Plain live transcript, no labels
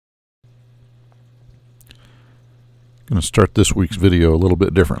I'm going to start this week's video a little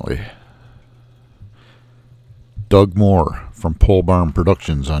bit differently. Doug Moore from Pohl Barn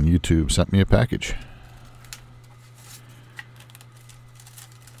Productions on YouTube sent me a package.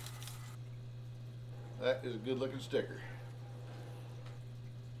 That is a good looking sticker.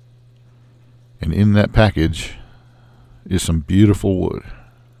 And in that package is some beautiful wood.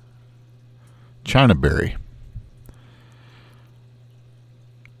 Chinaberry.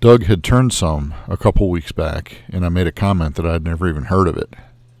 Doug had turned some a couple weeks back, and I made a comment that I'd never even heard of it.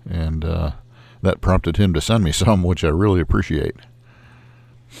 And that prompted him to send me some, which I really appreciate.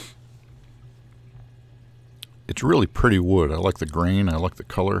 It's really pretty wood. I like the grain. I like the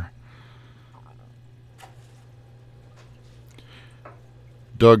color.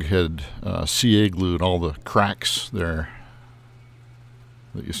 Doug had CA glued all the cracks there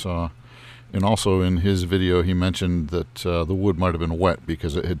that you saw. And also in his video he mentioned that the wood might have been wet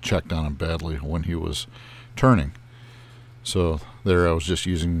because it had checked on him badly when he was turning. So there I was just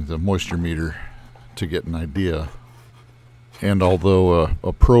using the moisture meter to get an idea. And although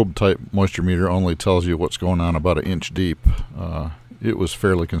a probe type moisture meter only tells you what's going on about 1 inch deep, it was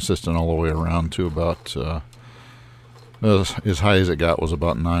fairly consistent all the way around to about as high as it got was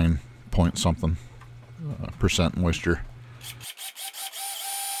about 9 point something percent moisture.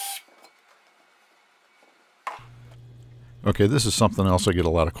 Okay, this is something else I get a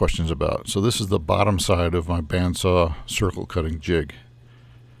lot of questions about. So this is the bottom side of my bandsaw circle cutting jig.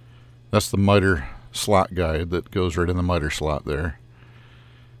 That's the miter slot guide that goes right in the miter slot there.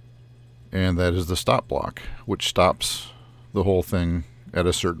 And that is the stop block, which stops the whole thing at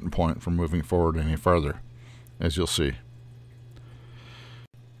a certain point from moving forward any farther, as you'll see.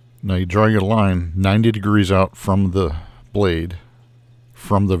 Now you draw your line 90 degrees out from the blade,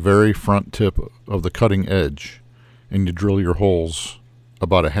 from the very front tip of the cutting edge, and you drill your holes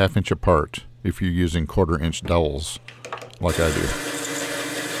about 1/2 inch apart if you're using 1/4 inch dowels like I do.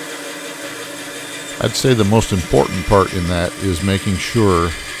 I'd say the most important part in that is making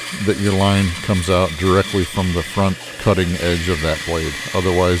sure that your line comes out directly from the front cutting edge of that blade.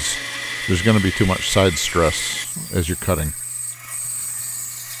 Otherwise, there's going to be too much side stress as you're cutting.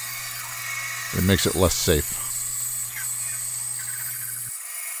 It makes it less safe.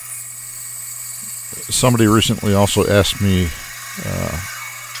 Somebody recently also asked me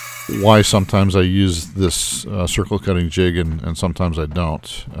why sometimes I use this circle cutting jig and sometimes I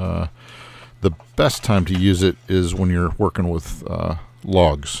don't. The best time to use it is when you're working with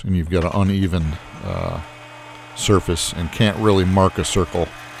logs and you've got an uneven surface and can't really mark a circle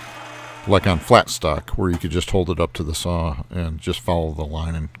like on flat stock where you could just hold it up to the saw and just follow the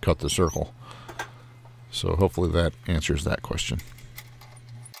line and cut the circle. So hopefully that answers that question.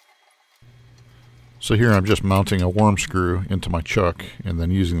 So here I'm just mounting a worm screw into my chuck and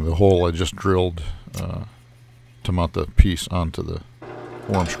then using the hole I just drilled to mount the piece onto the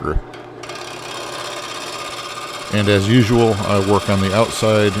worm screw. And as usual, I work on the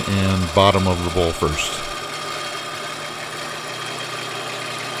outside and bottom of the bowl first.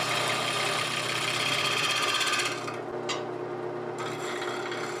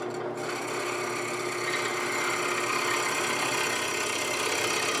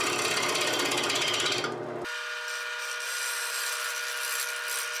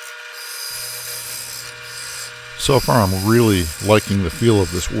 So far I'm really liking the feel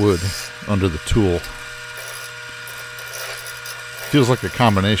of this wood under the tool. Feels like a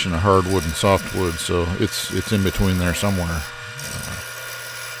combination of hardwood and softwood, so it's in between there somewhere.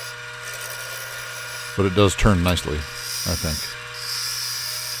 But it does turn nicely, I think.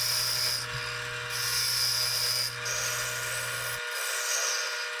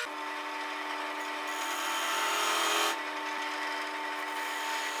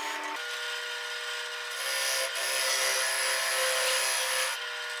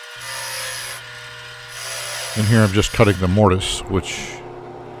 And here I'm just cutting the mortise, which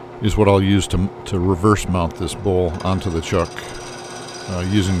is what I'll use to reverse mount this bowl onto the chuck,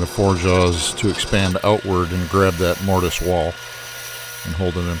 using the 4 jaws to expand outward and grab that mortise wall and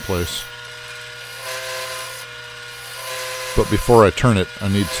hold it in place. But before I turn it, I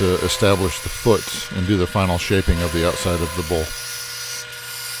need to establish the foot and do the final shaping of the outside of the bowl.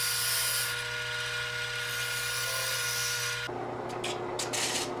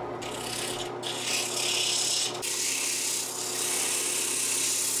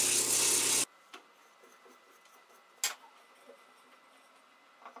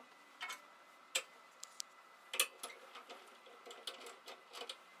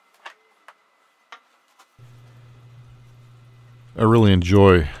 I really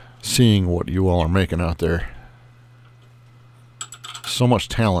enjoy seeing what you all are making out there. So much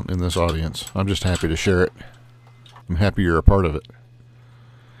talent in this audience. I'm just happy to share it. I'm happy you're a part of it.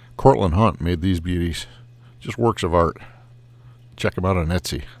 Cortland Hunt made these beauties. Just works of art. Check them out on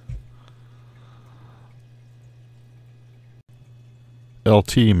Etsy.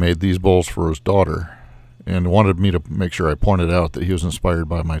 LT made these bowls for his daughter and wanted me to make sure I pointed out that he was inspired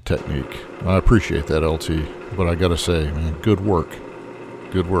by my technique. I appreciate that, LT, but I gotta say, man, good work.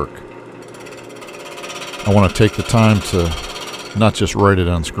 Good work. I want to take the time to not just write it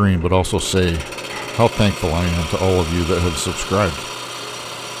on screen, but also say how thankful I am to all of you that have subscribed.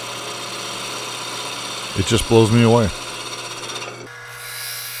 It just blows me away.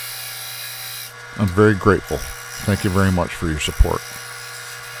 I'm very grateful. Thank you very much for your support.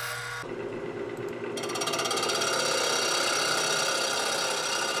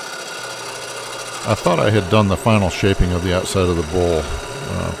 I thought I had done the final shaping of the outside of the bowl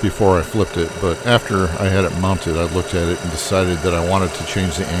before I flipped it, but after I had it mounted, I looked at it and decided that I wanted to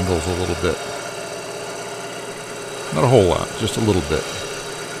change the angles a little bit. Not a whole lot, just a little bit.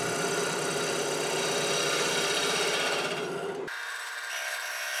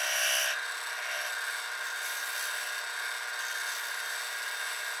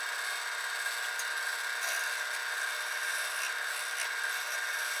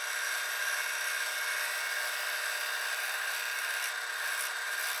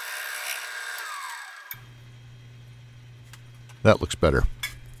 That looks better.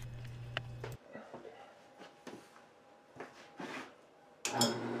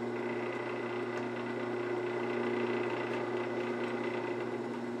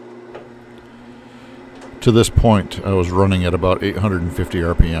 To this point, I was running at about 850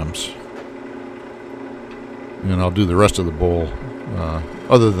 RPMs. And I'll do the rest of the bowl,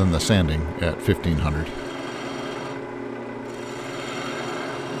 other than the sanding, at 1500.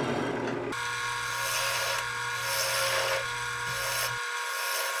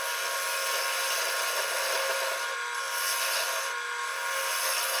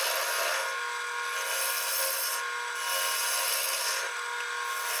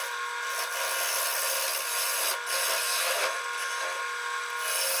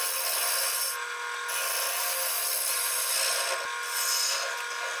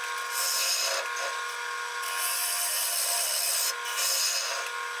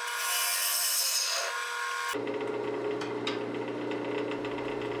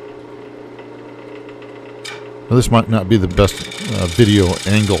 Now, this might not be the best video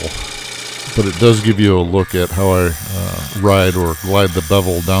angle, but it does give you a look at how I ride or glide the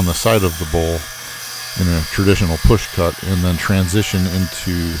bevel down the side of the bowl in a traditional push cut and then transition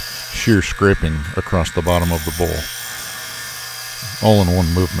into shear scraping across the bottom of the bowl, all in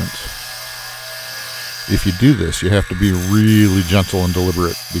one movement. If you do this, you have to be really gentle and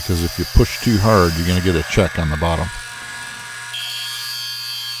deliberate, because if you push too hard, you're going to get a check on the bottom.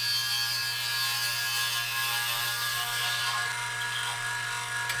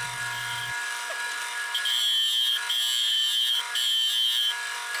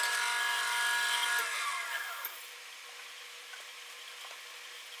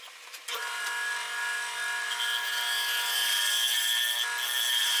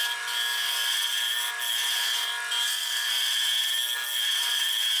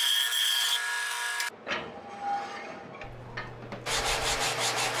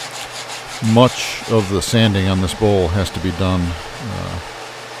 Much of the sanding on this bowl has to be done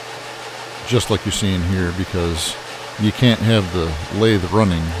just like you're seeing here, because you can't have the lathe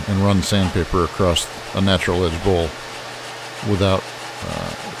running and run sandpaper across a natural edge bowl without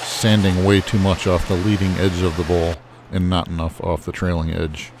sanding way too much off the leading edge of the bowl and not enough off the trailing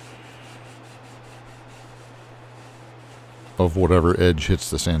edge of whatever edge hits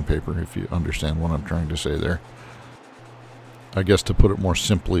the sandpaper, if you understand what I'm trying to say there. I guess to put it more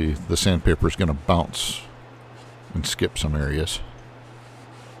simply, the sandpaper is going to bounce and skip some areas.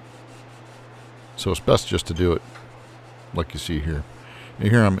 So it's best just to do it like you see here. And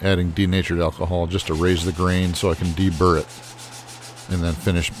here I'm adding denatured alcohol just to raise the grain so I can deburr it and then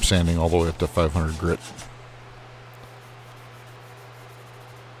finish sanding all the way up to 500 grit.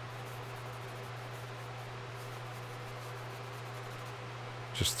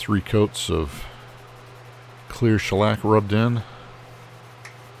 Just 3 coats of clear shellac rubbed in.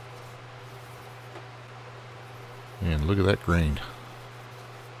 And look at that grain.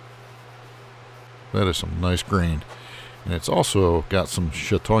 That is some nice grain. And it's also got some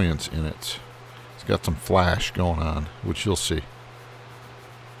chatoyance in it. It's got some flash going on, which you'll see.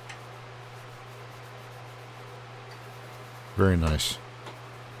 Very nice.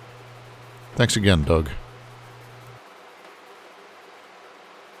 Thanks again, Doug.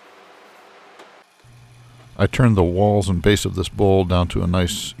 I turned the walls and base of this bowl down to a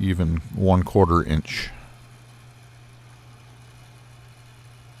nice even 1/4 inch.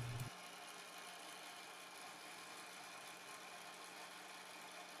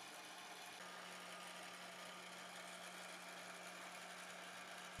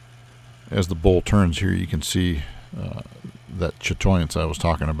 As the bull turns here, you can see that chatoyance I was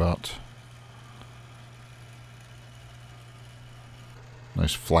talking about.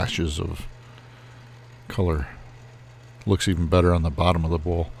 Nice flashes of color. Looks even better on the bottom of the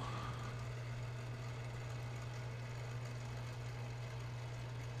bull.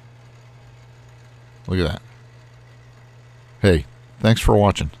 Look at that. Hey, thanks for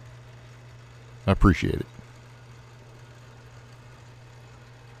watching. I appreciate it.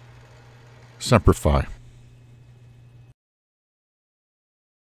 Semper Fi.